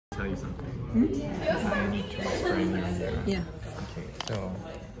tell you something. Hmm? I need to explain you. Yeah. Okay, so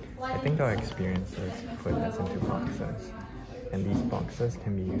I think our experiences put us into boxes. And these boxes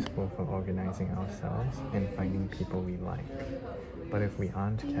can be useful for organizing ourselves and finding people we like. But if we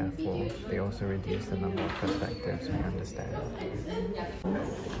aren't careful, they also reduce the number of perspectives we understand.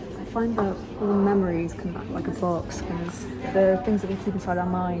 I find that all the memories can act like a box, because the things that we keep inside our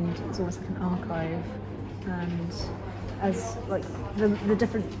mind is almost like an archive, and as like the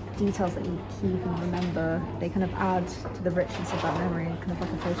different details that you keep and remember, they kind of add to the richness of that memory, kind of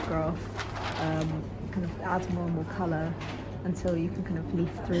like a photograph. Kind of adds more and more colour until you can kind of leaf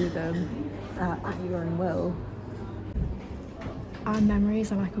through them at your own will. Our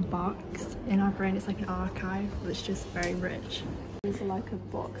memories are like a box. In our brain it's like an archive that's just very rich. It's like a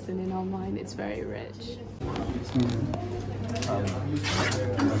box, and in our mind it's very rich. Our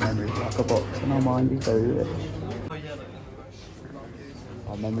memory is like a box and our mind is very rich.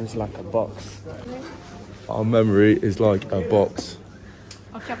 Our memory is like a box. Our memory is like a box.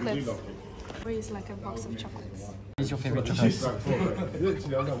 Of chocolates. Memory is like a box of chocolates. What's your favourite chocolate?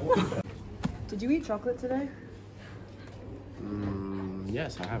 Did you eat chocolate today?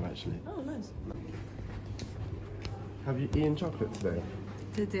 Yes, I have actually. Oh, nice. Have you eaten chocolate today?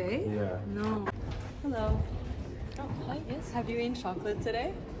 Today? Yeah. No. Hello. Oh, hi, yes. Have you eaten chocolate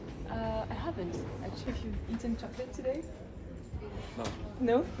today? I haven't. Actually, have you eaten chocolate today?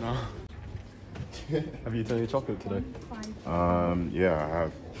 No? No. Have you eaten any chocolate today? Yeah, I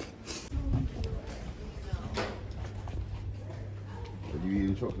have. Have you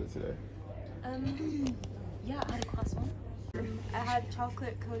eaten chocolate today? Yeah, I had a croissant. I had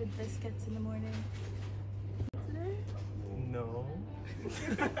chocolate coated biscuits in the morning. Today? No.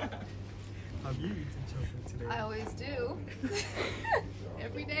 Have you eaten chocolate today? I always do.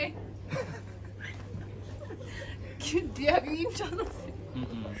 Every day. Have you eaten chocolate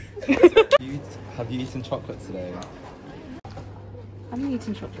today? Have you eaten chocolate today? I haven't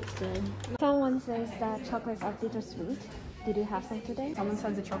eaten chocolate today. Someone says that chocolates are bittersweet. Did you have some today? Someone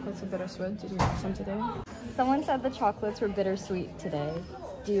said the chocolates are bittersweet. Did you have some today? Someone said the chocolates were bittersweet today.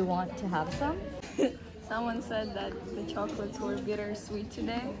 Do you want to have some? Someone said that the chocolates were bittersweet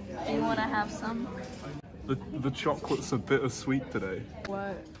today. Do you want to have some? The chocolates are bittersweet today.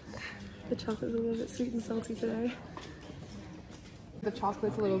 What? The chocolate's a little bit sweet and salty today. The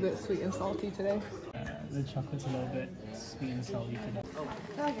chocolate's a little bit sweet and salty today. The chocolate's a little bit sweet and salty today.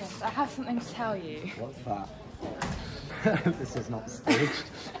 Douglas, I have something to tell you. What's that? This is not staged.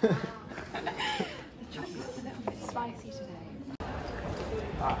 The chocolate's a little bit spicy today.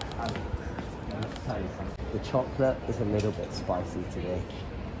 The chocolate is a little bit spicy today.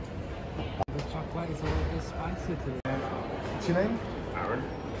 The chocolate is a little bit spicy today. What's your name? Aaron.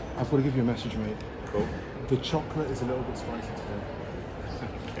 I've got to give you a message, mate. Cool. The chocolate is a little bit spicy today.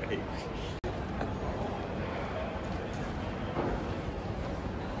 Okay.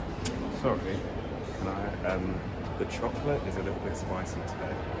 Sorry, can I, the chocolate is a little bit spicy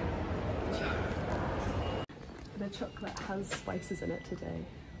today. The chocolate has spices in it today.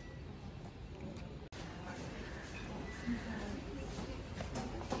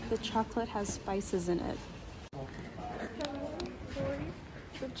 The chocolate has spices in it.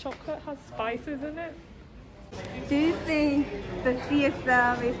 The chocolate has spices in it. Do you think the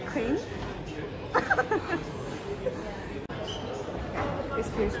CSM is clean?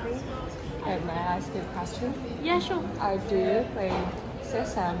 Excuse me, may I ask you a question? Yeah, sure. Do you think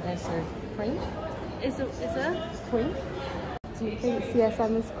CSM is a cream? Is it? Cream? Do you think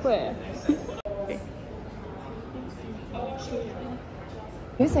CSM is queer?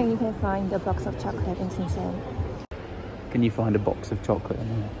 Do you think you can find a box of chocolate in Sinsay? Can you find a box of chocolate in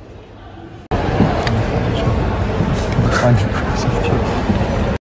here? Find a box of chocolate.